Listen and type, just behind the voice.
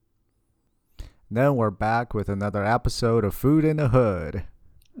Then we're back with another episode of Food in the Hood.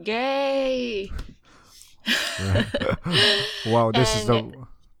 Yay! Well, And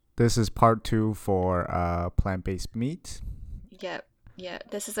this is part 2 for plant-based meat. yep.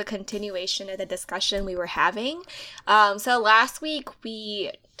 This is a continuation of the discussion we were having. So last week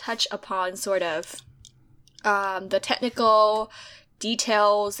we touched upon sort of the technical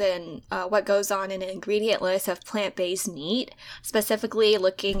details and what goes on in an ingredient list of plant-based meat, specifically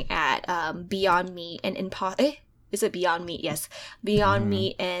looking at Beyond Meat and is it Beyond Meat? Yes, Beyond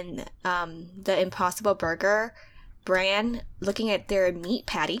Meat and the Impossible Burger brand, looking at their meat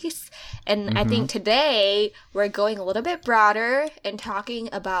patties. And I think today we're going a little bit broader and talking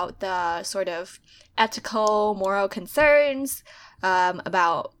about the sort of ethical, moral concerns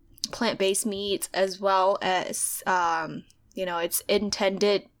about plant-based meats, as well as its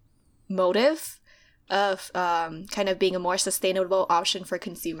intended motive of kind of being a more sustainable option for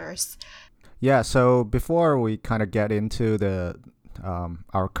consumers. Yeah, so before we kind of get into the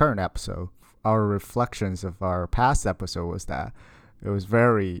our current episode, our reflections of our past episode was that it was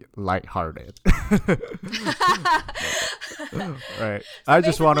very lighthearted. Right. I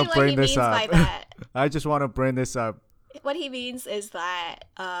just want to bring this up. I just want to bring this up. What he means is that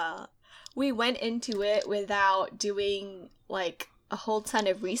we went into it without doing like a whole ton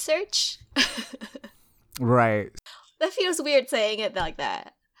of research. Right. That feels weird saying it like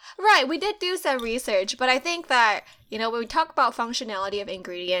that. Right, we did do some research, but I think that, when we talk about functionality of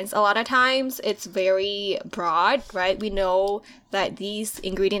ingredients, a lot of times it's very broad, right? We know that these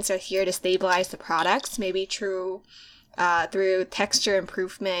ingredients are here to stabilize the products, maybe through texture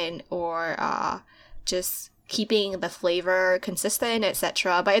improvement or just keeping the flavor consistent,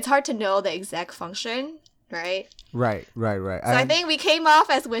 etc. But it's hard to know the exact function, right? Right. So I think we came off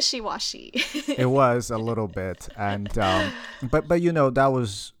as wishy-washy. It was a little bit, and but that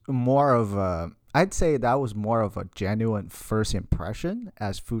was more of I'd say that was more of a genuine first impression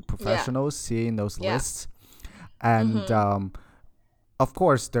as food professionals seeing those lists, and of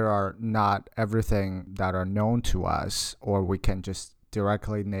course there are not everything that are known to us, or we can just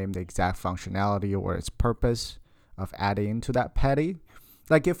directly name the exact functionality or its purpose of adding into that patty.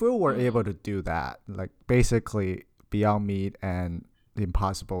 Like if we were able to do that, like basically Beyond Meat and the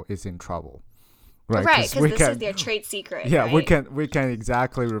Impossible is in trouble, right? Right, because this is their trade secret. Yeah, right? we can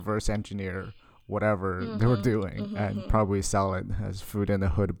exactly reverse engineer whatever they were doing and probably sell it as Food in the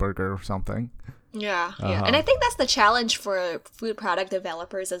Hood burger or something. Yeah. And I think that's the challenge for food product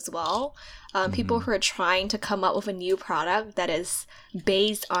developers as well. People who are trying to come up with a new product that is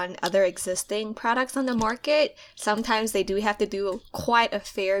based on other existing products on the market. Sometimes they do have to do quite a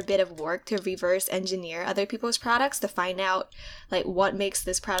fair bit of work to reverse engineer other people's products to find out like what makes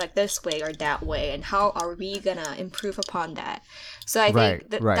this product this way or that way, and how are we gonna improve upon that. So I think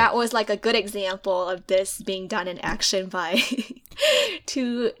that was like a good example of this being done in action by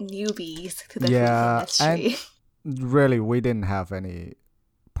two newbies to the food industry. And really, we didn't have any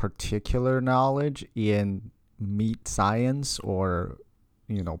particular knowledge in meat science or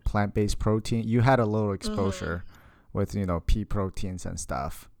plant-based protein. You had a little exposure with pea proteins and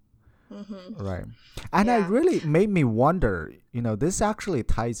stuff, right? And it really made me wonder. This actually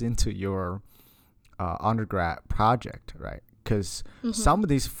ties into your undergrad project, right? Because some of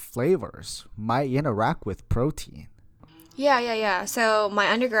these flavors might interact with protein. Yeah. So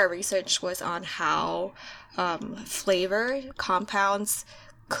my undergrad research was on how flavor compounds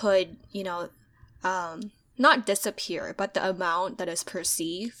could, not disappear, but the amount that is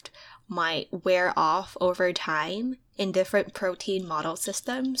perceived might wear off over time in different protein model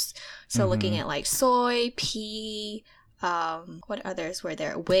systems. So looking at like soy, pea, what others were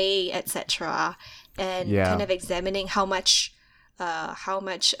there, whey, etc., and kind of examining how much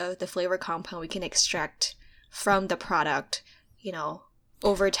of the flavor compound we can extract from the product,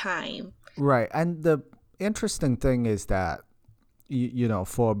 over time. Right. And the interesting thing is that,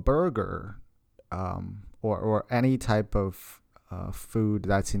 for a burger or any type of food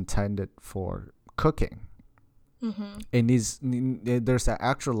that's intended for cooking, there's an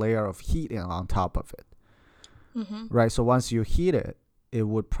extra layer of heat on top of it. Right. So once you heat it, it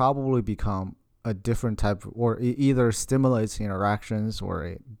would probably become a different type, or it either stimulates interactions or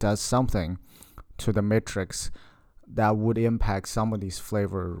it does something to the matrix that would impact some of these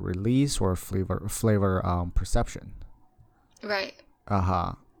flavor release or flavor perception. Right.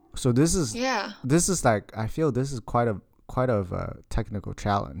 So this is like, I feel this is quite of a technical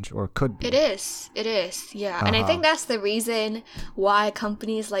challenge, or could be. It is. Yeah. And I think that's the reason why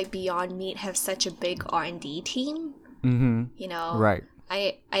companies like Beyond Meat have such a big R&D team. Right.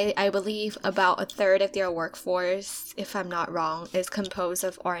 I believe about a third of their workforce, if I'm not wrong, is composed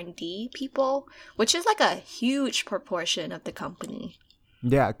of R&D people, which is like a huge proportion of the company.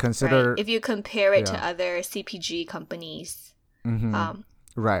 Yeah, consider... Right? If you compare it to Yeah. other CPG companies,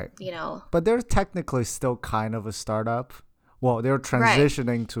 Right. you know. But they're technically still kind of a startup. Well, they're Right.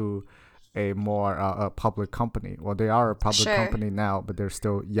 transitioning to a more a public company. Well, they are a public Sure. company now, but they're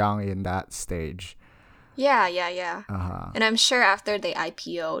still young in that stage. Yeah. Uh-huh. And I'm sure after they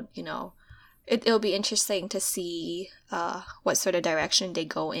IPO'd, it'll be interesting to see what sort of direction they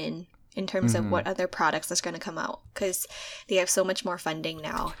go in terms of what other products is going to come out, because they have so much more funding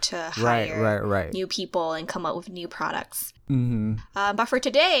now to hire Right. new people and come up with new products. Mm-hmm. But for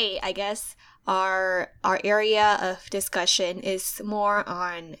today, I guess our area of discussion is more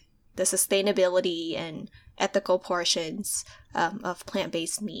on the sustainability and ethical portions of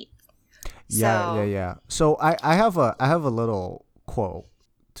plant-based meat. Yeah. So I have a little quote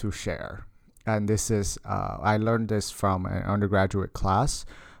to share, and this is I learned this from an undergraduate class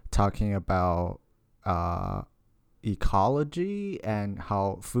talking about ecology and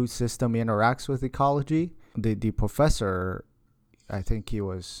how food system interacts with ecology. The professor, I think he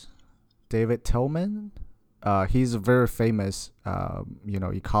was David Tillman. He's a very famous,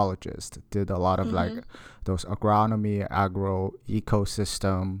 ecologist. Did a lot of like those agronomy, agro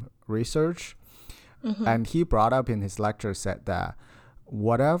ecosystem research, and he brought up in his lecture, said that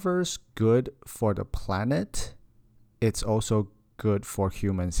whatever's good for the planet, it's also good for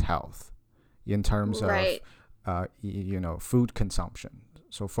humans' health in terms Right. of food consumption.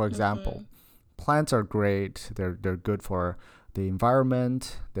 So for example, plants are great. They're good for the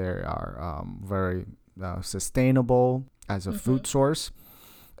environment. They are very sustainable as a food source,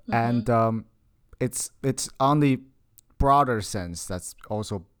 and it's on the broader sense that's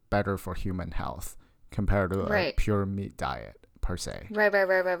also better for human health compared to a Right. pure meat diet per se.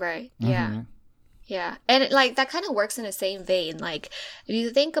 Right. Yeah. And like that kind of works in the same vein. Like if you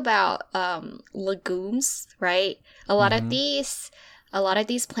think about legumes, right? A lot of these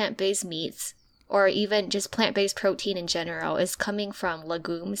plant-based meats, or even just plant-based protein in general, is coming from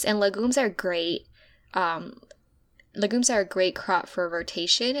legumes, and legumes are great. Legumes are a great crop for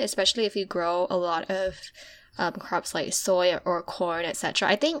rotation, especially if you grow a lot of crops like soy or corn, etc.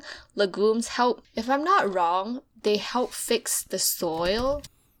 I think legumes help, if I'm not wrong, they help fix the soil.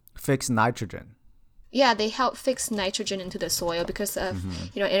 Fix nitrogen. Yeah, they help fix nitrogen into the soil because of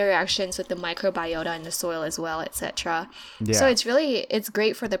interactions with the microbiota in the soil as well, etc. Yeah. So it's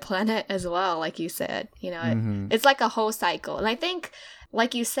great for the planet as well, like you said. It's like a whole cycle, and I think,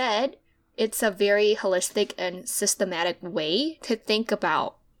 like you said, it's a very holistic and systematic way to think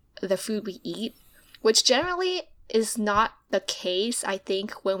about the food we eat, which generally is not the case, I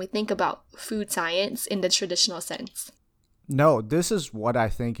think, when we think about food science in the traditional sense. No, this is what I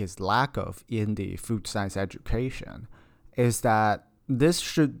think is lack of in the food science education, is that this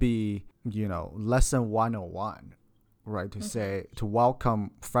should be, lesson 101, right? To say, to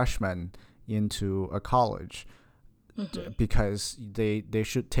welcome freshmen into a college, because they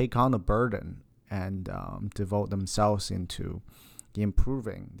should take on a burden and devote themselves into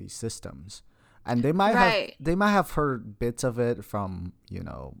improving these systems. And they might have heard bits of it from,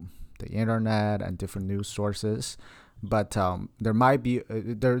 the internet and different news sources. But there might be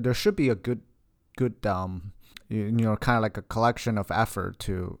there should be a good kind of like a collection of effort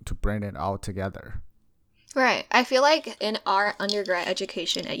to bring it all together. Right. I feel like in our undergrad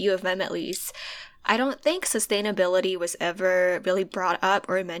education at U of M, at least, I don't think sustainability was ever really brought up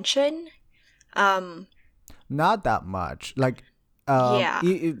or mentioned. Not that much. Like Yeah.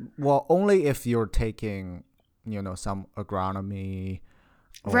 Well, only if you're taking some agronomy.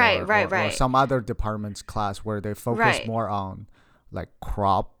 Right. Or some other department's class where they focus Right. more on like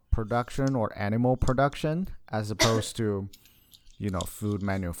crop production or animal production as opposed to, food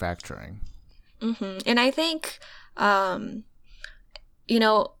manufacturing. And I think,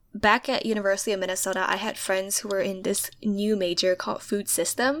 back at University of Minnesota, I had friends who were in this new major called food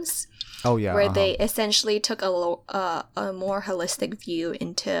systems. Oh yeah, where they essentially took a more holistic view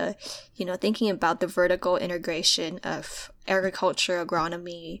into, thinking about the vertical integration of agriculture,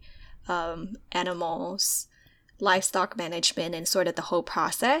 agronomy, animals, livestock management, and sort of the whole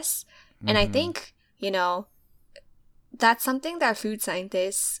process. And I think, that's something that food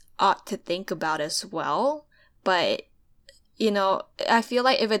scientists ought to think about as well. But I feel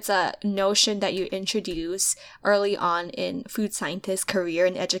like if it's a notion that you introduce early on in food scientist career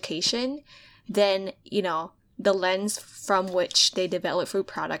and education, then, the lens from which they develop food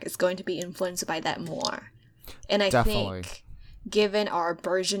product is going to be influenced by that more. And I Definitely. think given our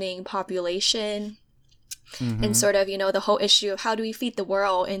burgeoning population, and sort of, the whole issue of how do we feed the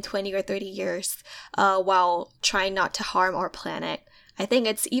world in 20 or 30 years while trying not to harm our planet. I think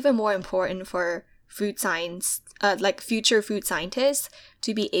it's even more important for food science, like future food scientists,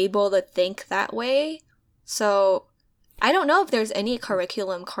 to be able to think that way. So I don't know if there's any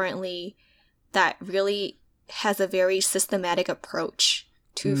curriculum currently that really has a very systematic approach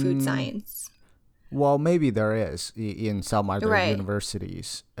to food science. Well, maybe there is in some other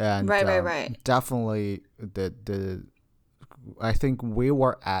universities, and definitely I think we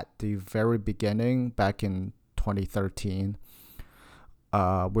were at the very beginning back in 2013.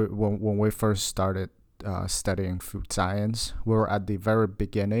 When we first started studying food science, we were at the very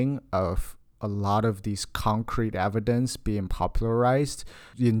beginning of a lot of these concrete evidence being popularized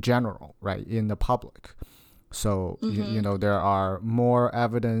in general, right, in the public. So, there are more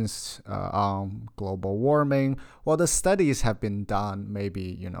evidence on global warming. Well, the studies have been done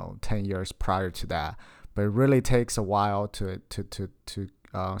maybe, 10 years prior to that, but it really takes a while to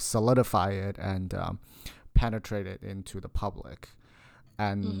solidify it and penetrate it into the public.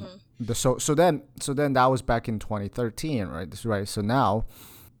 And so then that was back in 2013, right? So now,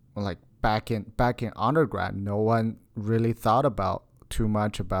 like back in undergrad, no one really thought too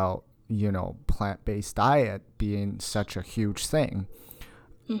much about plant-based diet being such a huge thing.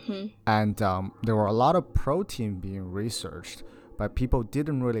 And there were a lot of protein being researched, but people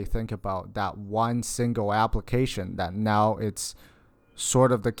didn't really think about that one single application that now it's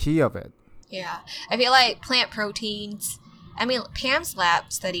sort of the key of it. Yeah, I feel like plant proteins, Pam's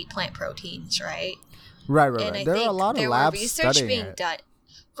lab studied plant proteins, right? Right. And there are a lot of labs research studying being it. done.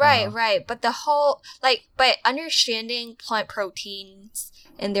 Right. But the whole, but understanding plant proteins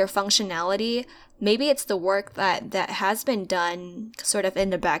and their functionality, maybe it's the work that has been done sort of in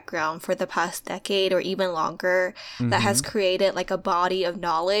the background for the past decade or even longer that has created like a body of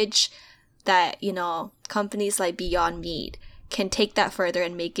knowledge that, companies like Beyond Meat can take that further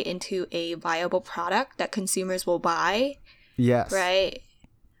and make it into a viable product that consumers will buy. Yes. Right.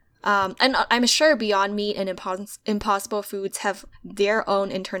 And I'm sure Beyond Meat and Impossible Foods have their own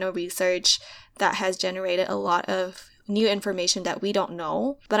internal research that has generated a lot of new information that we don't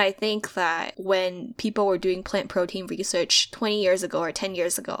know. But I think that when people were doing plant protein research 20 years ago or 10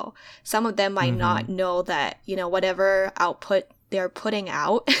 years ago, some of them might not know that, whatever output they're putting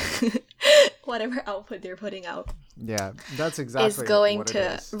out, Yeah, that's exactly is going what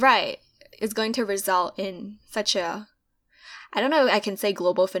to, it is. Right, is going to result in such a, I don't know if I can say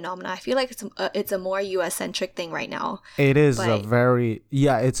global phenomena. I feel like it's a more US-centric thing right now. It is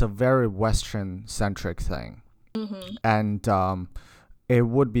it's a very Western-centric thing. And it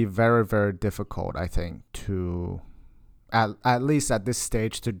would be very, very difficult, I think, to, at least at this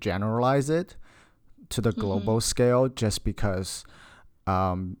stage, to generalize it to the global scale, just because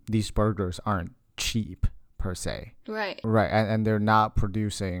these burgers aren't cheap, per se. Right. And they're not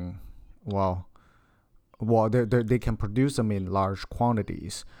producing, well, they can produce them in large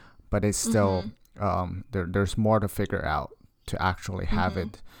quantities, but it's still there's more to figure out to actually have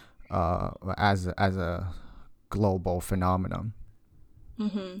it as a global phenomenon.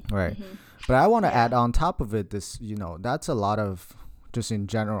 Right. But I want to add on top of it this, that's a lot of, just in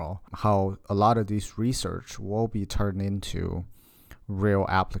general, how a lot of these research will be turned into real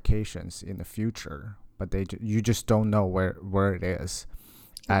applications in the future, but you just don't know where it is.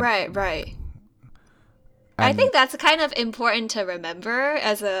 And, right. I think that's kind of important to remember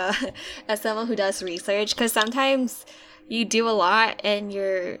as someone who does research, because sometimes you do a lot and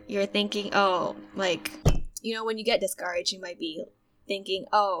you're thinking, when you get discouraged, you might be thinking,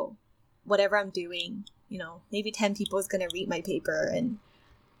 whatever I'm doing, maybe 10 people is gonna read my paper and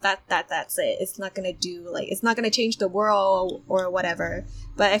that's it. It's not gonna it's not gonna change the world or whatever.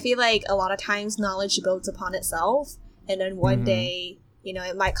 But I feel like a lot of times knowledge builds upon itself, and then one day,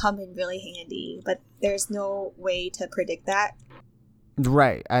 it might come in really handy, but there's no way to predict that.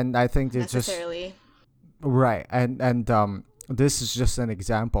 Right. And I think it's necessarily. Right. And this is just an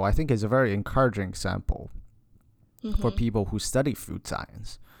example. I think it's a very encouraging example for people who study food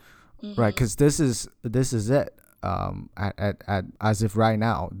science, right? Because this is it. As if right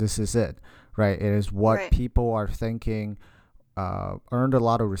now, this is it, right? It is what people are thinking. Earned a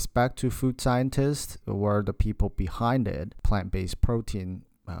lot of respect to food scientists, were the people behind it, plant-based protein,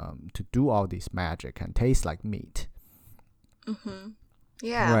 to do all this magic and taste like meat.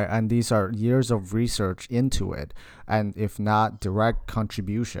 Yeah. Right, and these are years of research into it, and if not direct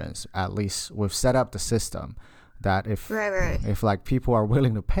contributions, at least we've set up the system that if like people are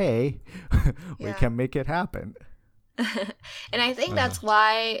willing to pay, we can make it happen. And I think that's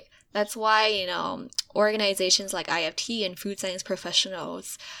why organizations like IFT and food science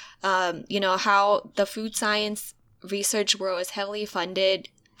professionals, how the food science research world is heavily funded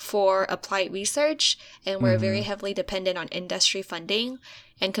for applied research, and we're very heavily dependent on industry funding.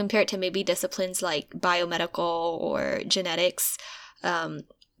 And compared to maybe disciplines like biomedical or genetics,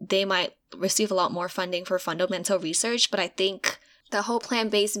 they might receive a lot more funding for fundamental research. But I think the whole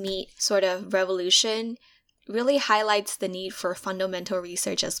plant-based meat sort of revolution really highlights the need for fundamental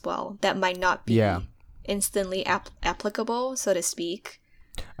research as well that might not be instantly applicable, so to speak.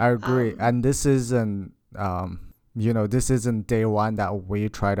 I agree. And this isn't, this isn't day one that we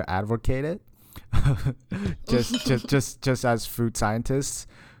try to advocate it. just as food scientists,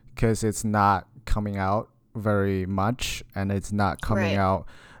 because it's not coming out very much, and it's not coming out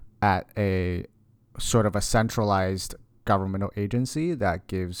at a sort of a centralized governmental agency that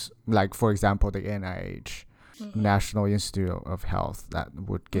gives, like, for example, the NIH, National Institute of Health, that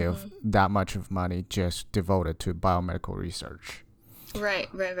would give that much of money just devoted to biomedical research. Right.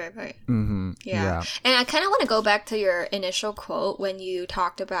 Yeah. And I kind of want to go back to your initial quote when you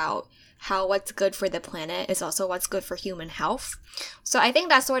talked about how what's good for the planet is also what's good for human health. So I think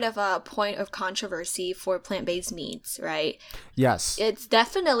that's sort of a point of controversy for plant-based meats, right? Yes. It's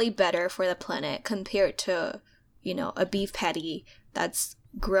definitely better for the planet compared to, a beef patty that's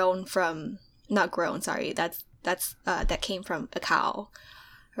that came from a cow,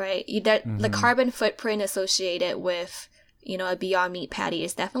 right? The carbon footprint associated with, a Beyond Meat patty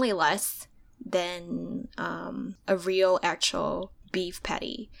is definitely less than a real actual beef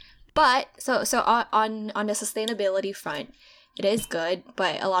patty. But so on the sustainability front, it is good,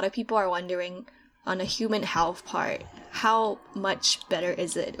 but a lot of people are wondering on a human health part, how much better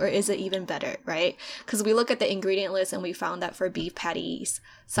is it, or is it even better, right? Because we look at the ingredient list and we found that for beef patties,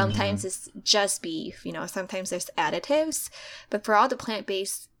 sometimes it's just beef, sometimes there's additives, but for all the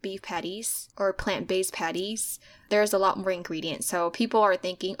plant-based beef patties or plant-based patties, there's a lot more ingredients. So people are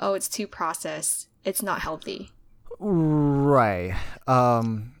thinking, oh, it's too processed, it's not healthy. Right.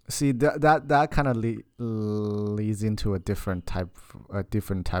 See, that kind of leads into a different type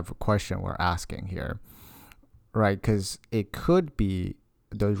of question we're asking here, right? Because it could be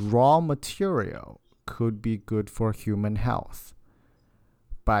the raw material could be good for human health,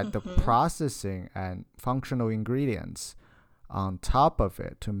 but the processing and functional ingredients on top of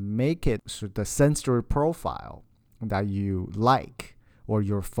it to make it so the sensory profile that you like or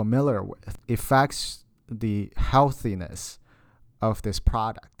you're familiar with affects the healthiness of this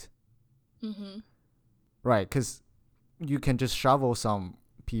product. Right, because you can just shovel some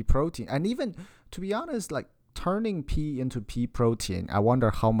pea protein, and even, to be honest, like turning pea into pea protein, I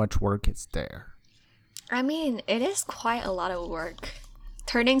wonder how much work is there. I mean, it is quite a lot of work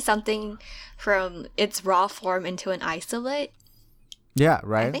turning something from its raw form into an isolate. Yeah,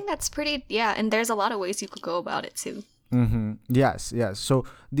 right. I think that's pretty, and there's a lot of ways you could go about it too. Yes. So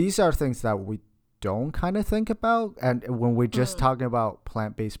these are things that we don't kind of think about, and when we're just talking about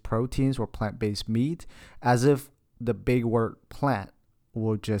plant-based proteins or plant-based meat, as if the big word plant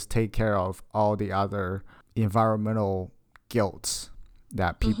will just take care of all the other environmental guilts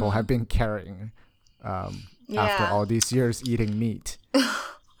that people have been carrying after all these years eating meat.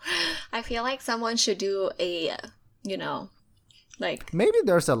 I feel like someone should do a maybe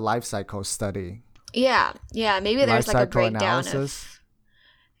there's a life cycle study. Maybe there's like a breakdown analysis.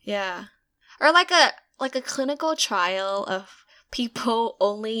 Or like a clinical trial of people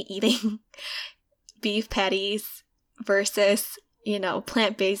only eating beef patties versus,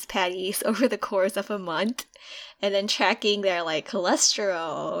 plant-based patties over the course of a month, and then tracking their like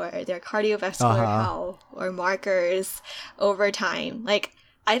cholesterol or their cardiovascular health or markers over time. Like,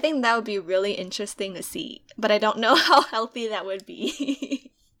 I think that would be really interesting to see, but I don't know how healthy that would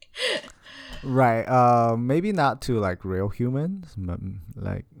be. Right. Maybe not to like real humans,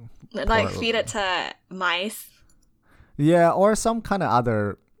 like feed it to mice. Yeah, or some kind of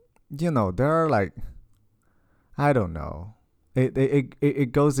other, there are like, I don't know.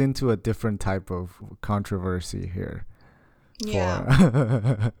 It goes into a different type of controversy here.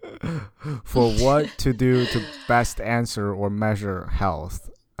 Yeah. For what to do to best answer or measure health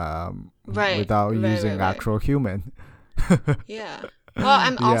without using actual human. Yeah. Well,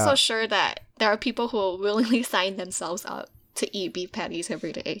 I'm also sure that there are people who will willingly sign themselves up to eat beef patties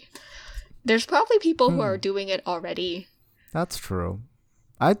every day. There's probably people who are doing it already. That's true.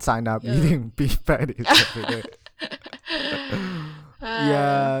 I'd sign up eating beef patties every day.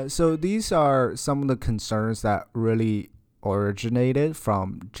 So these are some of the concerns that really originated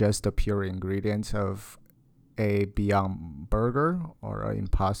from just the pure ingredients of a Beyond Burger or an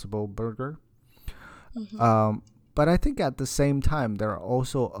Impossible Burger. But I think at the same time, there are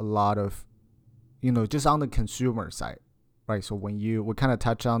also a lot of just on the consumer side, right? So we kind of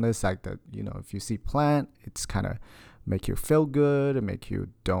touch on this, like that, if you see plant, it's kind of make you feel good and make you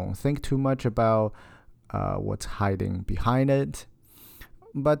don't think too much about what's hiding behind it.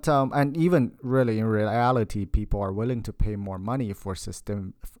 But and even really in reality, people are willing to pay more money for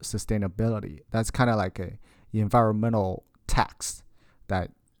sustainability. That's kind of like a environmental tax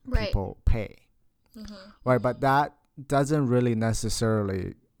that people pay, right? But that doesn't really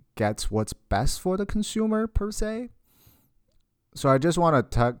necessarily get what's best for the consumer per se. So I just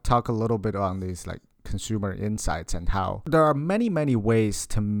want to talk a little bit on these like consumer insights and how there are many ways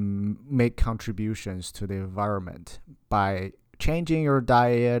to make contributions to the environment by changing your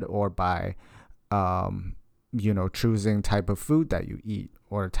diet or by choosing type of food that you eat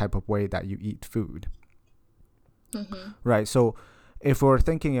or type of way that you eat food. Right. So if we're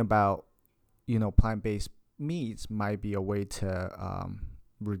thinking about plant-based meats might be a way to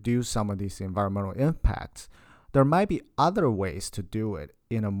reduce some of these environmental impacts, there might be other ways to do it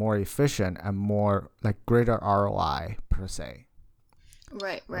in a more efficient and more like greater ROI per se.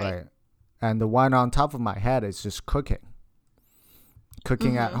 Right. And the one on top of my head is just cooking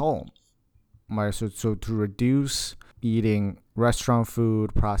at home. Right. So to reduce eating restaurant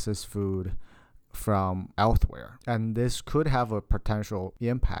food, processed food from elsewhere. And this could have a potential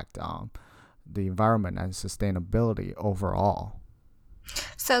impact on the environment and sustainability overall.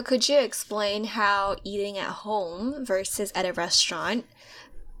 So could you explain how eating at home versus at a restaurant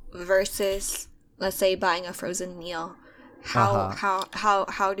versus, let's say, buying a frozen meal,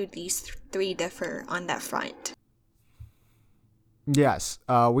 how do these three differ on that front? Yes,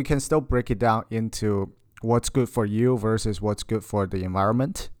 we can still break it down into what's good for you versus what's good for the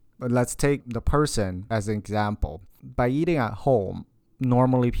environment. But let's take the person as an example. By eating at home,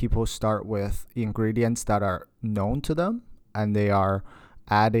 normally people start with ingredients that are known to them, and they are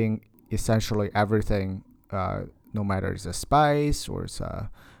adding essentially everything, no matter it's a spice or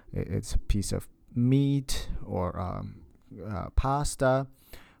it's a piece of meat or pasta.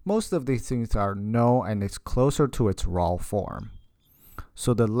 Most of these things are known and it's closer to its raw form.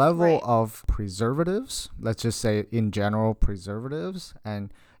 So the level of preservatives, let's just say in general preservatives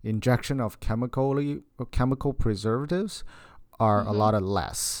and injection of chemical preservatives are a lot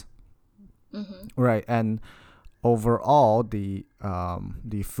less. Right. And overall, the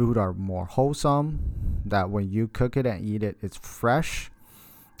food are more wholesome, that when you cook it and eat it, it's fresh.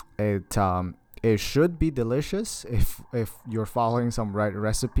 It should be delicious if you're following some right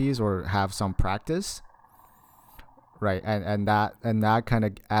recipes or have some practice. Right. And that kind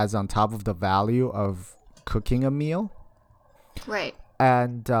of adds on top of the value of cooking a meal. Right.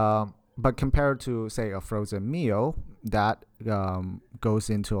 And but compared to, say, a frozen meal, that goes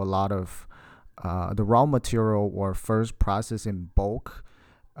into a lot of the raw material or first processed in bulk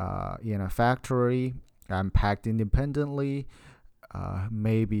in a factory and packed independently,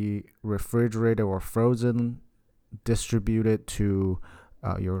 maybe refrigerated or frozen, distributed to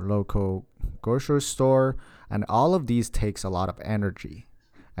your local grocery store. And all of these takes a lot of energy,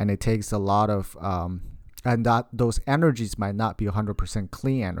 and it takes a lot of and that those energies might not be 100%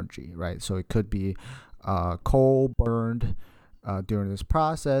 clean energy, right? So it could be coal burned during this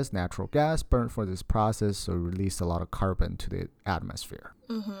process, natural gas burned for this process, so release a lot of carbon to the atmosphere.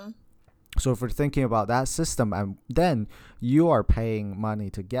 So if we're thinking about that system, and then you are paying money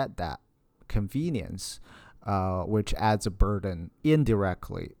to get that convenience, which adds a burden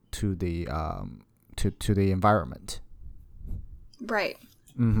indirectly to the to the environment. Right.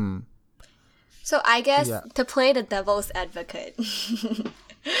 So I guess to play the devil's advocate,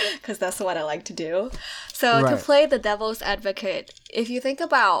 because that's what I like to do. So to play the devil's advocate, if you think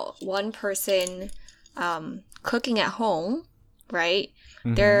about one person cooking at home, right?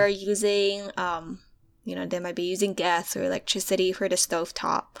 They're using, they might be using gas or electricity for the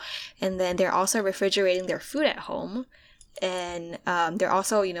stovetop. And then they're also refrigerating their food at home. And they're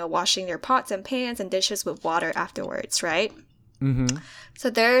also, washing their pots and pans and dishes with water afterwards, right? So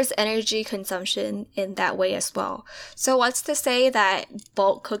there's energy consumption in that way as well. So what's to say that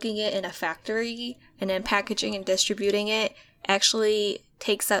bulk cooking it in a factory and then packaging and distributing it actually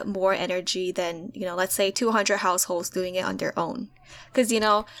takes up more energy than, let's say 200 households doing it on their own? Because,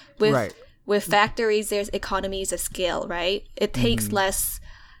 with factories, there's economies of scale, right? It takes less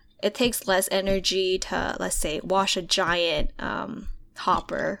energy to, let's say, wash a giant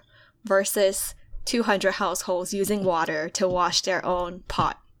hopper versus 200 households using water to wash their own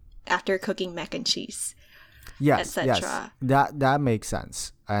pot after cooking mac and cheese, etc. That makes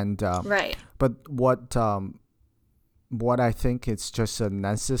sense. And right. But what I think it's just a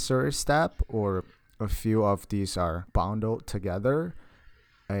necessary step, or a few of these are bundled together,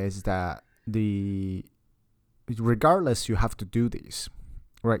 is that regardless, you have to do these,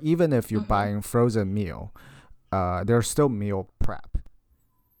 right? Even if you're buying frozen meal, there's still meal prep.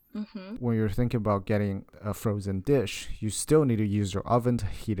 When you're thinking about getting a frozen dish, you still need to use your oven to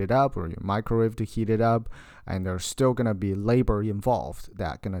heat it up or your microwave to heat it up, and there's still going to be labor involved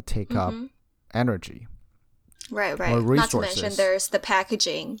that's going to take up energy. Right. Or resources. Not to mention there's the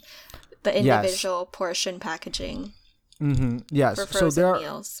packaging, the individual portion packaging Yes. for frozen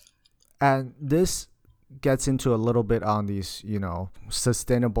meals. And this gets into a little bit on these,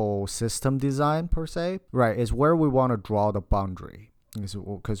 sustainable system design per se, right? Is where we want to draw the boundary.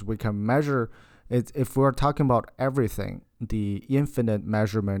 Because we can measure it. If we're talking about everything, the infinite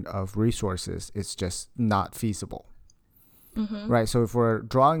measurement of resources is just not feasible. Right? So if we're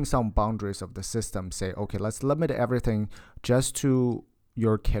drawing some boundaries of the system, say, okay, let's limit everything just to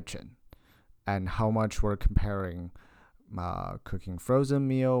your kitchen and how much we're comparing cooking frozen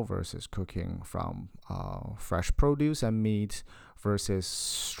meal versus cooking from fresh produce and meat versus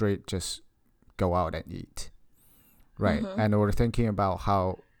straight just go out and eat. Right. And we're thinking about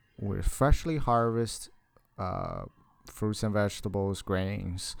how we freshly harvest fruits and vegetables,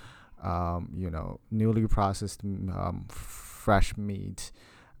 grains, newly processed fresh meat.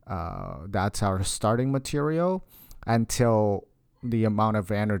 That's our starting material until the amount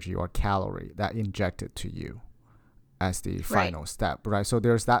of energy or calorie that injected to you as the final step. Right. So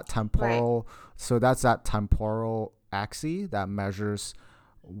there's that temporal. So that's that temporal axis that measures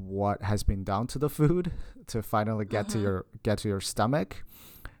what has been done to the food to finally get to your stomach,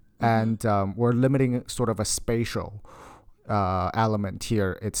 and we're limiting sort of a spatial element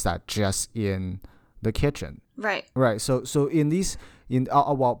here. It's that just in the kitchen, right. So in these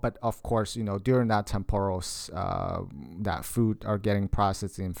but of course, during that temporal that food are getting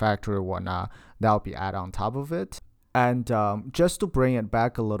processed in factory or whatnot, that'll be added on top of it. And just to bring it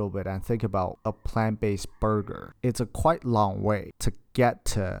back a little bit and think about a plant-based burger, it's a quite long way to get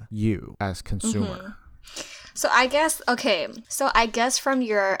to you as consumer. So I guess from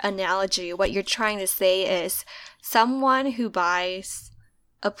your analogy, what you're trying to say is someone who buys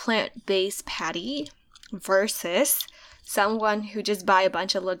a plant-based patty versus someone who just buy a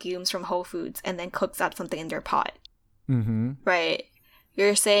bunch of legumes from Whole Foods and then cooks up something in their pot. Right?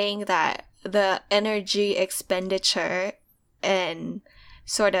 You're saying that the energy expenditure and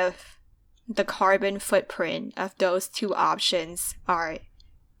sort of the carbon footprint of those two options are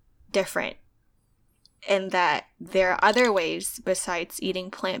different, and that there are other ways besides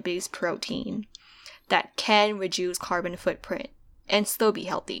eating plant-based protein that can reduce carbon footprint and still be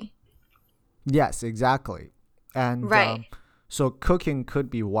healthy. Yes, exactly. And so cooking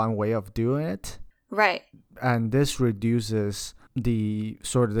could be one way of doing it. Right. And this reduces the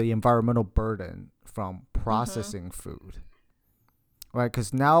environmental burden from processing food, right?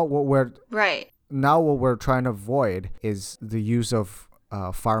 Because now what we're trying to avoid is the use of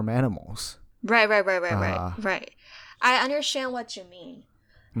farm animals. Right. I understand what you mean,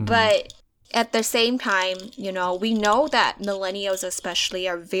 but at the same time, we know that millennials especially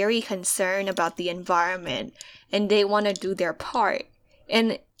are very concerned about the environment and they want to do their part.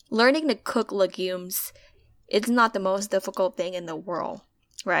 And learning to cook legumes, it's not the most difficult thing in the world,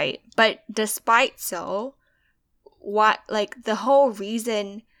 right? But despite so, the whole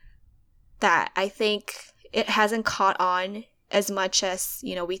reason that I think it hasn't caught on as much as,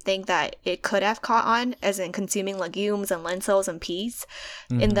 we think that it could have caught on, as in consuming legumes and lentils and peas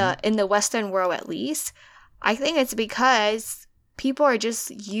in the Western world at least, I think it's because people are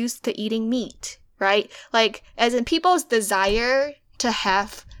just used to eating meat, right? Like, as in people's desire to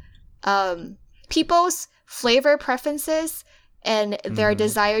have people's flavor preferences and their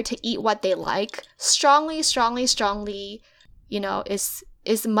desire to eat what they like strongly, is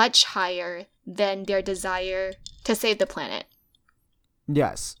much higher than their desire to save the planet.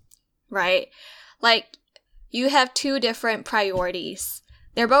 Yes. Right? Like, you have two different priorities.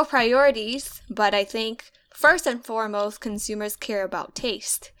 They're both priorities, but I think first and foremost, consumers care about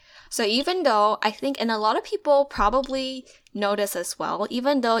taste. So even though I think, and a lot of people probably notice as well,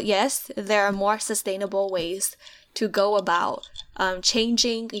 even though, yes, there are more sustainable ways to go about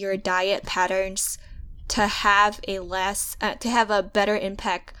changing your diet patterns to have a better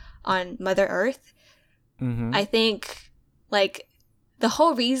impact on Mother Earth. I think, the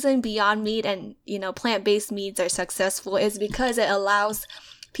whole reason Beyond Meat and, plant-based meats are successful is because it allows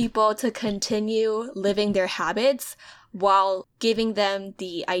people to continue living their habits while giving them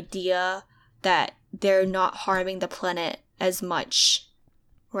the idea that they're not harming the planet as much,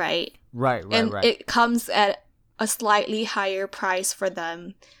 right? Right. And it comes at a slightly higher price for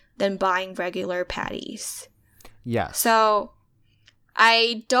them than buying regular patties. Yes. So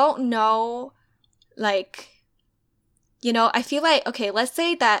I don't know, like, I feel like, okay, let's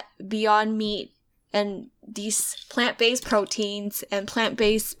say that Beyond Meat and these plant-based proteins and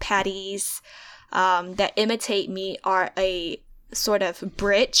plant-based patties that imitate meat are a sort of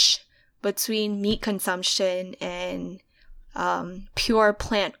bridge between meat consumption and pure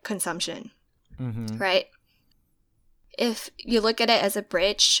plant consumption, right? If you look at it as a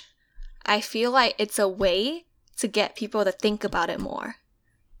bridge, I feel like it's a way to get people to think about it more.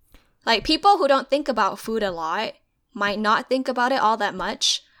 Like, people who don't think about food a lot might not think about it all that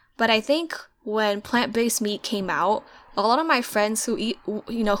much, but I think when plant-based meat came out, a lot of my friends who eat,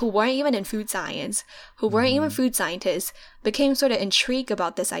 who weren't even in food science, who weren't even food scientists, became sort of intrigued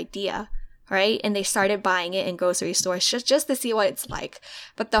about this idea, right? And they started buying it in grocery stores just to see what it's like.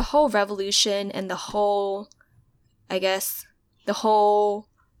 But the whole revolution and the whole, I guess, the whole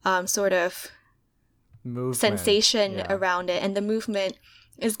sort of movement, sensation around it and the movement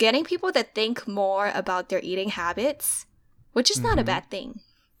is getting people to think more about their eating habits, which is not a bad thing.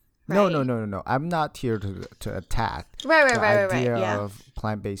 Right? No. I'm not here to attack the idea of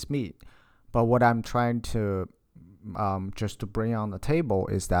plant-based meat. But what I'm trying to just to bring on the table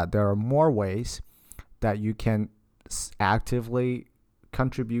is that there are more ways that you can actively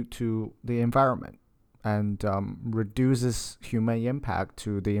contribute to the environment and reduces human impact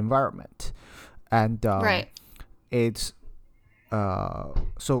to the environment. And it's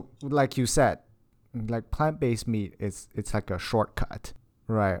so like you said, like plant-based meat it's like a shortcut,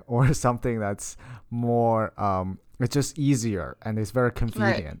 right? Or something that's more it's just easier and it's very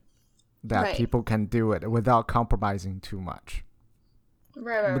convenient that people can do it without compromising too much.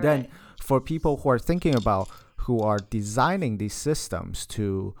 But then for people who are thinking about, who are designing these systems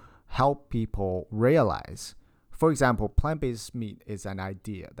to help people realize, for example, plant-based meat is an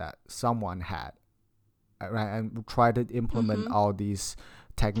idea that someone had, right, and try to implement all these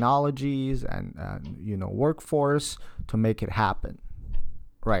technologies and workforce to make it happen,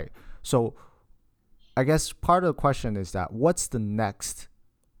 right? So I guess part of the question is that what's the next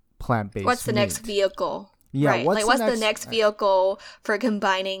plant-based what's the meat? Next vehicle? Yeah, what's the next vehicle for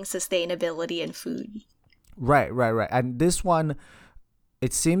combining sustainability and food? Right. And this one,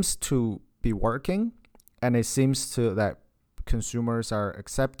 it seems to be working, and it seems to that consumers are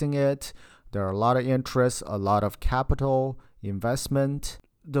accepting it. There are a lot of interest, a lot of capital investment.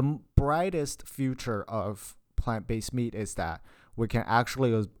 The brightest future of plant-based meat is that we can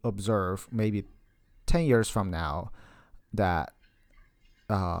actually observe maybe 10 years from now that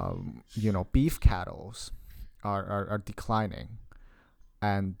beef cattle are declining,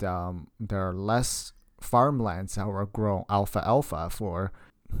 and there are less farmlands that are grown alfalfa for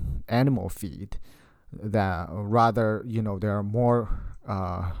animal feed. That rather, there are more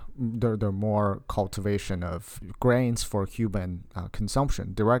there are more cultivation of grains for human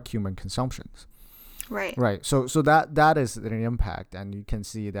consumption, direct human consumptions. Right. So that is an impact, and you can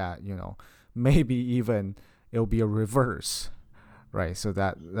see that maybe even it'll be a reverse, right? So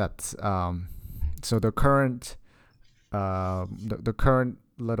that's so the current the current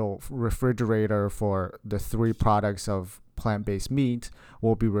little refrigerator for the 3 products of plant-based meat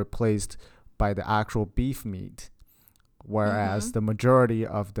will be replaced by the actual beef meat, whereas the majority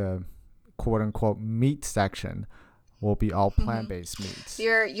of the quote-unquote meat section will be all plant-based meats.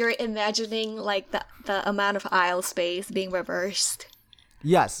 You're imagining like the amount of aisle space being reversed.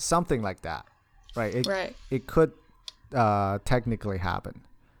 Yes, something like that, right? It could technically happen.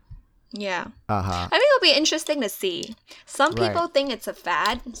 Yeah. I think it'll be interesting to see. Some people think it's a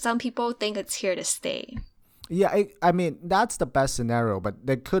fad. Some people think it's here to stay. Yeah, I mean, that's the best scenario, but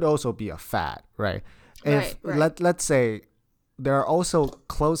there could also be a fad, right? If let's say there are also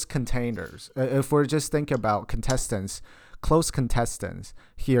close containers. If we're just thinking about close contestants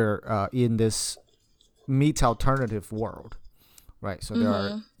here in this meat alternative world, right? So there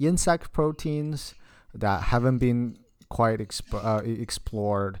are insect proteins that haven't been quite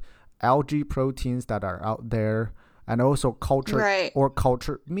explored, algae proteins that are out there, and also cultured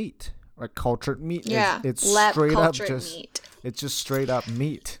meat. Like cultured meat, it's straight up meat. It's just straight up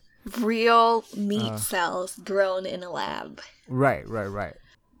meat. Real meat cells grown in a lab. Right.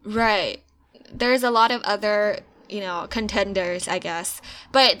 There's a lot of other, contenders, I guess.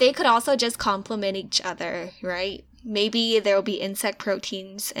 But they could also just complement each other, right? Maybe there'll be insect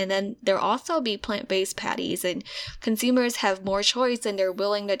proteins, and then there'll also be plant-based patties, and consumers have more choice and they're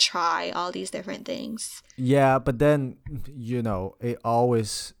willing to try all these different things. Yeah, but then, it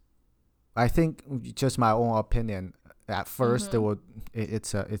always, I think, just my own opinion, at first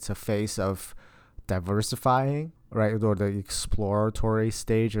it's a phase of diversifying, right? Or the exploratory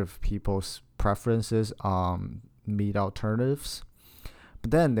stage of people's preferences on meat alternatives.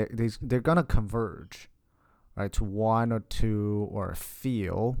 But then they're gonna converge, right, to one or two or a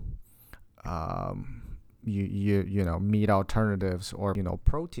few meat alternatives or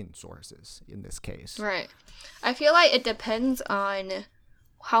protein sources in this case. Right. I feel like it depends on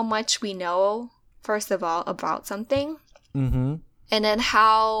how much we know, first of all, about something, Mm-hmm. and then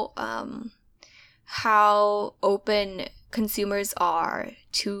how open consumers are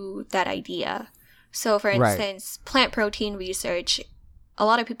to that idea. So, for instance, plant protein research, a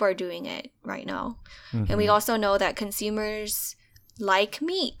lot of people are doing it right now. Mm-hmm. And we also know that consumers like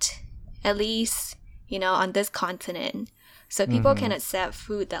meat, at least, on this continent. So people can accept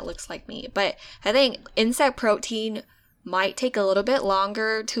food that looks like meat. But I think insect protein might take a little bit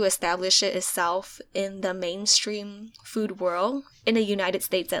longer to establish it itself in the mainstream food world, in the United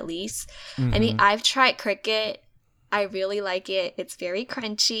States at least. I mean, I've tried cricket. I really like it. It's very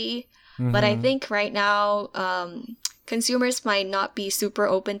crunchy. But I think right now, consumers might not be super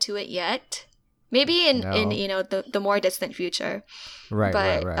open to it yet. Maybe in the more distant future. Right,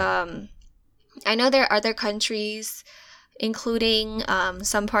 but, right. I know there are other countries, including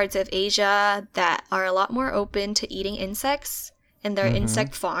some parts of Asia, that are a lot more open to eating insects in their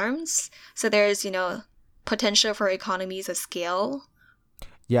insect farms. So there's, potential for economies of scale.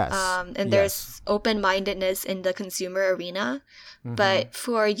 Yes. And there's open-mindedness in the consumer arena. But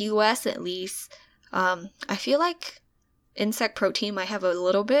for US at least, I feel like insect protein might have a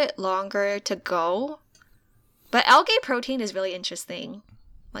little bit longer to go. But algae protein is really interesting.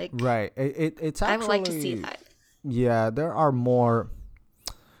 Right. It's actually, I would like to see that. Yeah, there are more,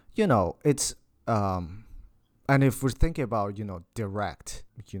 it's, and if we're thinking about, direct,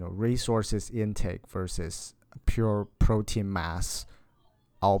 resources intake versus pure protein mass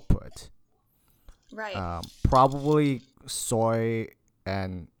output. Right. Probably soy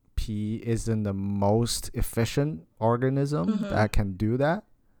and pea isn't the most efficient organism that can do that.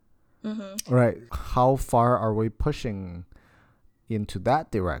 Right. How far are we pushing into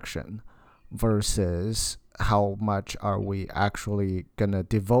that direction versus how much are we actually going to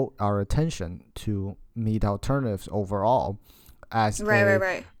devote our attention to meat alternatives overall as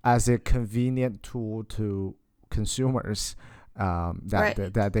a convenient tool to consumers,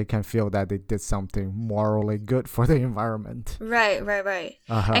 that they can feel that they did something morally good for the environment. Right.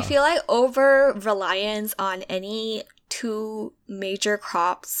 I feel like over reliance on any two major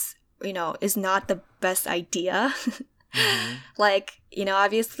crops, is not the best idea.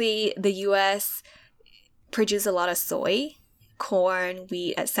 Obviously the US produce a lot of soy, corn,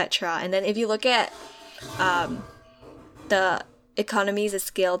 wheat, etc. And then if you look at the economies of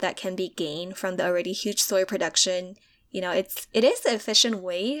scale that can be gained from the already huge soy production, it is an efficient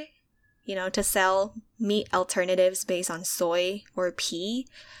way, to sell meat alternatives based on soy or pea.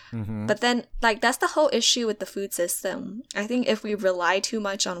 But then, that's the whole issue with the food system. I think if we rely too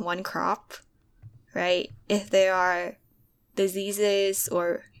much on one crop, right, if there are diseases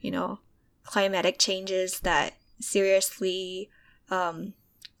or, climatic changes that seriously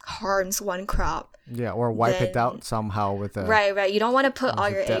harms one crop. Yeah, or wipe it out somehow with a... Right. You don't want to put all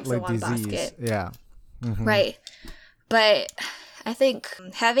your eggs in one basket. Yeah. Right. But I think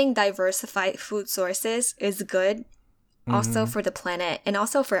having diversified food sources is good also for the planet and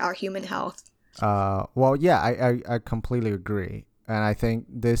also for our human health. Well, yeah, I completely agree. And I think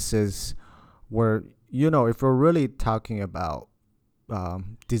this is where, if we're really talking about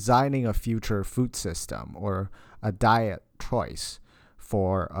designing a future food system or a diet choice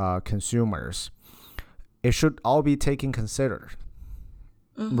for consumers, it should all be taken considered.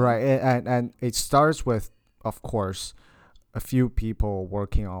 Right. And it starts with, of course, a few people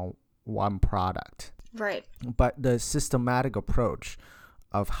working on one product. Right. But the systematic approach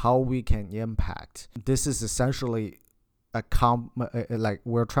of how we can impact, this is essentially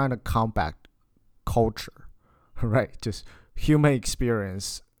we're trying to combat culture, right? Just human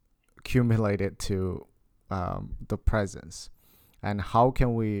experience accumulated to the presence. And how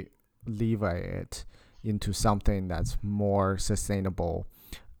can we lever it into something that's more sustainable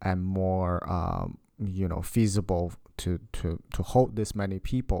and more feasible to hold this many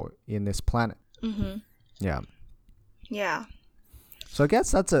people in this planet. Yeah. So I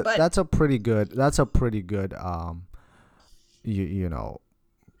guess that's a pretty good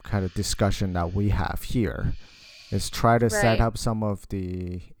kind of discussion that we have here, is try to set up some of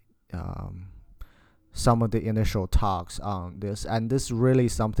the initial talks on this, and this is really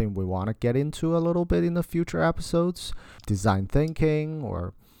something we want to get into a little bit in the future episodes. Design thinking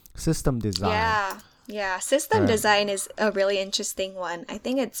or system design. Yeah. System design is a really interesting one. I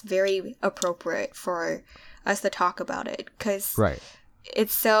think it's very appropriate for us to talk about it because the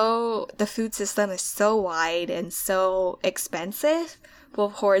food system is so wide and so expensive,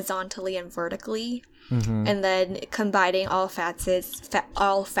 both horizontally and vertically. And then combining all facets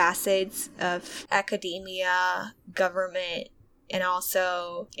of academia, government, and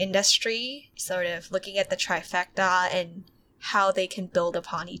also industry, sort of looking at the trifecta and how they can build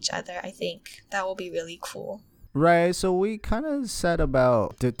upon each other. I think that will be really cool. Right, so we kind of said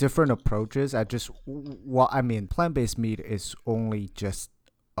about the different approaches. Plant-based meat is only just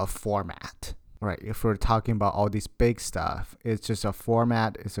a format. Right, if we're talking about all these big stuff, it's just a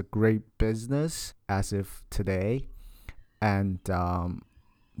format. It's a great business as of today, and the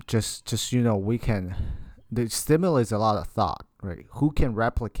stimulates a lot of thought. Right, who can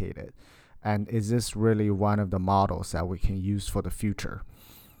replicate it, and is this really one of the models that we can use for the future?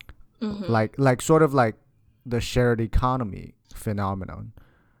 Like sort of like the shared economy phenomenon.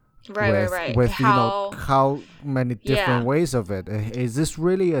 Right. With how many different ways of it. Is this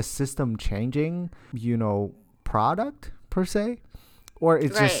really a system changing, product per se? Or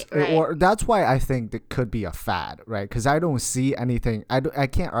it's or that's why I think it could be a fad, right? Because I don't see anything, I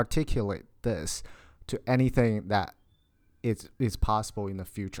can't articulate this to anything that is possible in the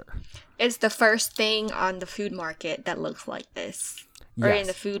future. It's the first thing on the food market that looks like this, or in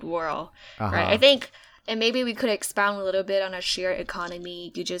the food world, right? I think. And maybe we could expound a little bit on a shared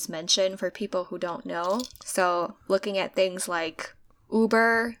economy you just mentioned for people who don't know. So looking at things like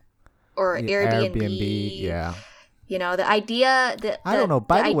Uber or Airbnb. Yeah. The idea that I don't know.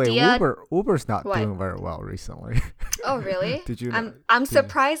 By the way, Uber's not doing very well recently. Oh, really? Did you know? I'm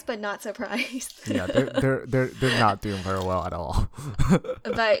surprised, but not surprised. Yeah, they're not doing very well at all.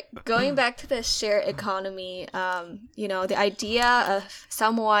 But going back to the shared economy, the idea of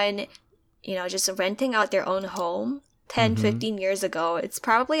someone just renting out their own home 10, 15 years ago, it's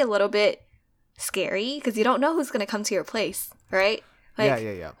probably a little bit scary because you don't know who's going to come to your place, right?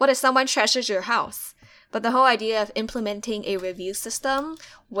 Yeah. What if someone trashes your house? But the whole idea of implementing a review system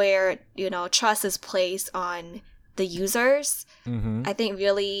where, trust is placed on the users, I think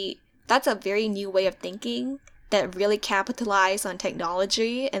really that's a very new way of thinking that really capitalize on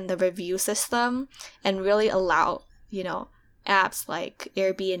technology and the review system and really allow, apps like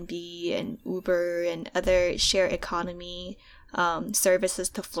Airbnb and Uber and other shared economy services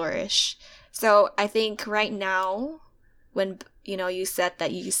to flourish. So I think right now, when you said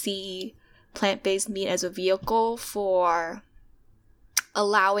that you see plant-based meat as a vehicle for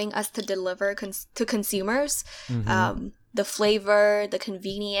allowing us to deliver to consumers the flavor, the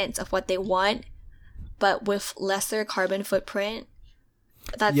convenience of what they want, but with lesser carbon footprint.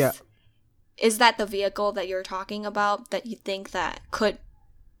 Is that the vehicle that you're talking about that you think that could,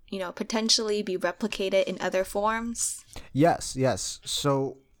 potentially be replicated in other forms? Yes.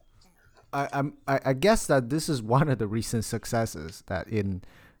 So I guess that this is one of the recent successes that in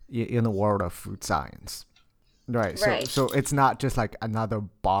the world of food science. Right. So it's not just like another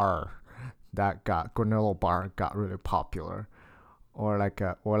bar that granola bar got really popular or like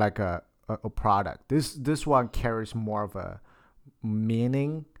a product. This one carries more of a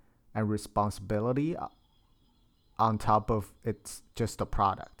meaning and responsibility on top of it's just a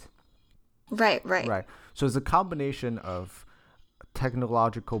product. Right. So it's a combination of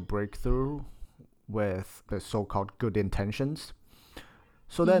technological breakthrough with the so-called good intentions.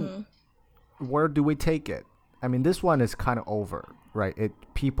 So then where do we take it? I mean, this one is kind of over, right?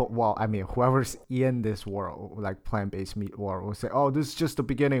 Whoever's in this world, like plant-based meat world, will say, oh, this is just the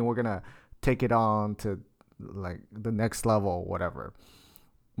beginning. We're going to take it on to like the next level, whatever.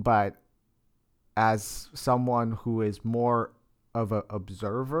 But as someone who is more of an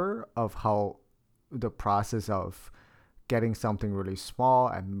observer of how the process of getting something really small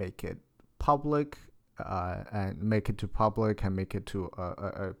and make it public and make it to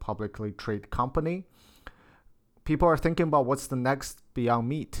a publicly traded company, people are thinking about what's the next Beyond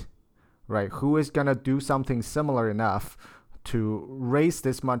Meat, right? Who is going to do something similar enough to raise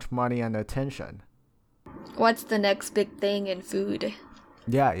this much money and attention? What's the next big thing in food?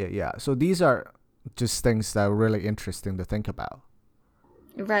 Yeah. So these are just things that are really interesting to think about.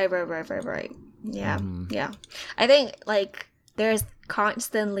 Right. Yeah. Yeah. I think there's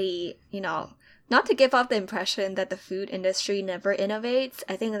constantly, not to give off the impression that the food industry never innovates.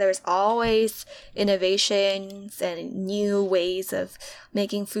 I think there's always innovations and new ways of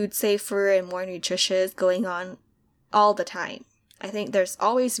making food safer and more nutritious going on all the time. I think there's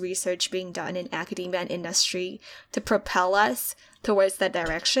always research being done in academia and industry to propel us towards that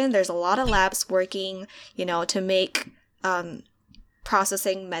direction. There's a lot of labs working, to make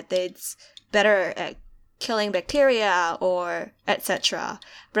processing methods better at killing bacteria or etc.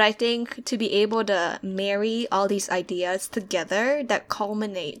 But I think to be able to marry all these ideas together, that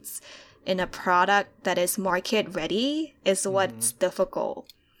culminates in a product that is market ready is what's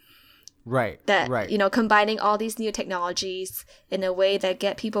difficult. Right. That, right. you know, combining all these new technologies in a way that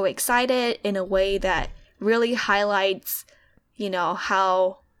get people excited, in a way that really highlights, you know,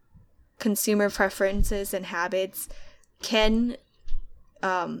 how consumer preferences and habits can,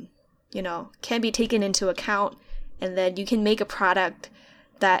 you know, can be taken into account, and then you can make a product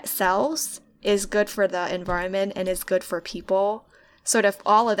that sells, is good for the environment, and is good for people. Sort of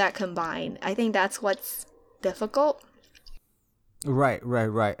all of that combined. I think that's what's difficult. Right.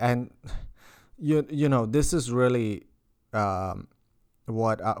 And you know, this is really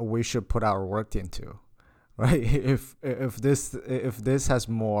what we should put our work into, right? If this has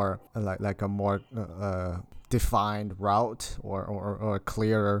more like a more defined route or a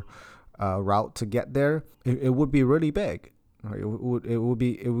clearer route to get there, it would be really big. Right? It would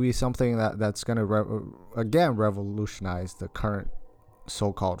be something that's gonna again revolutionize the current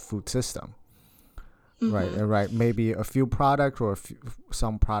so-called food system. Right. Maybe a few products or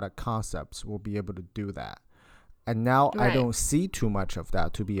some product concepts will be able to do that. And now I don't see too much of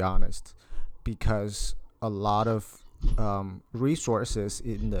that, to be honest, because a lot of resources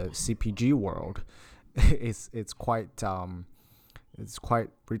in the CPG world, it's quite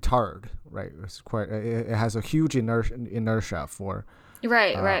retarded, right? It has a huge inertia for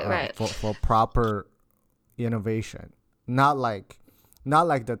for proper innovation. Not like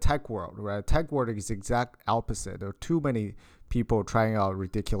the tech world, right? Tech world is exact opposite. There are too many people trying out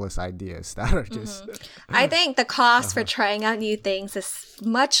ridiculous ideas that are just... I think the cost for trying out new things is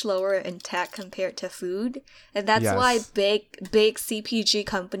much lower in tech compared to food. And that's why big CPG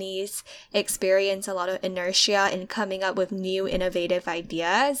companies experience a lot of inertia in coming up with new innovative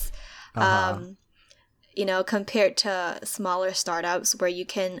ideas. You know, compared to smaller startups where you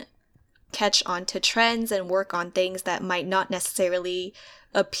can catch on to trends and work on things that might not necessarily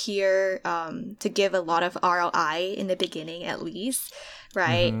appear to give a lot of ROI in the beginning, at least,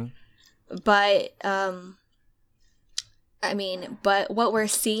 right? But I mean, but what we're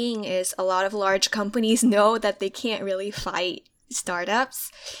seeing is a lot of large companies know that they can't really fight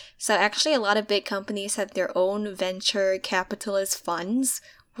startups. So actually a lot of big companies have their own venture capitalist funds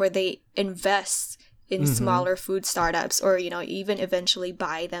where they invest in smaller food startups, or, you know, even eventually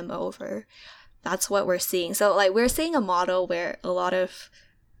buy them over. That's what we're seeing. So like we're seeing a model where a lot of,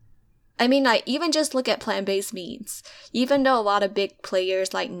 I mean, like even just look at plant-based meats. Even though a lot of big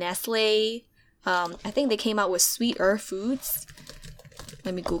players like Nestle, I think they came out with Sweet Earth Foods.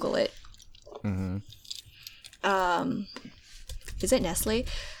 Let me Google it. Is it Nestle?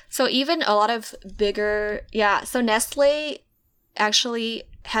 So even a lot of bigger, so Nestle actually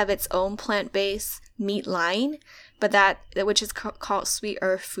have its own plant-based meat line, but which is called Sweet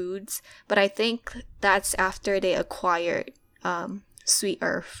Earth Foods. But I think that's after they acquired Sweet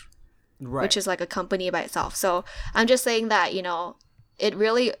Earth, which is like a company by itself. So I'm just saying that, you know, it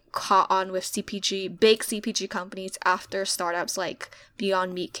really caught on with big CPG companies after startups like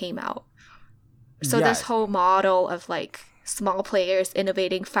Beyond Meat came out. So this whole model of like small players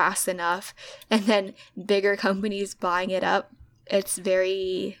innovating fast enough and then bigger companies buying it up, it's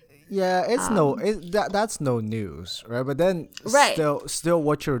very... that's no news, right? But then still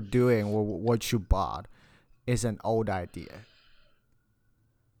what you're doing or what you bought is an old idea.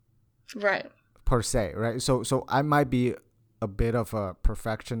 Right. Per se, right? So I might be a bit of a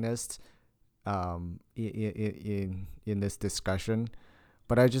perfectionist in this discussion,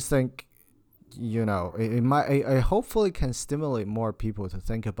 but I just think, you know, I hopefully can stimulate more people to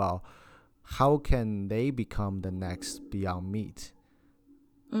think about how can they become the next Beyond Meat.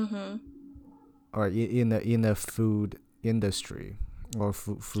 Or in the food industry or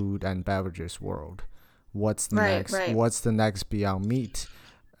food and beverages world. What's the next Beyond Meat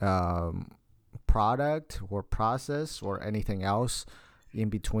product or process or anything else in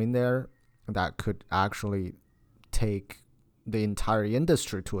between there that could actually take the entire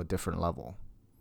industry to a different level?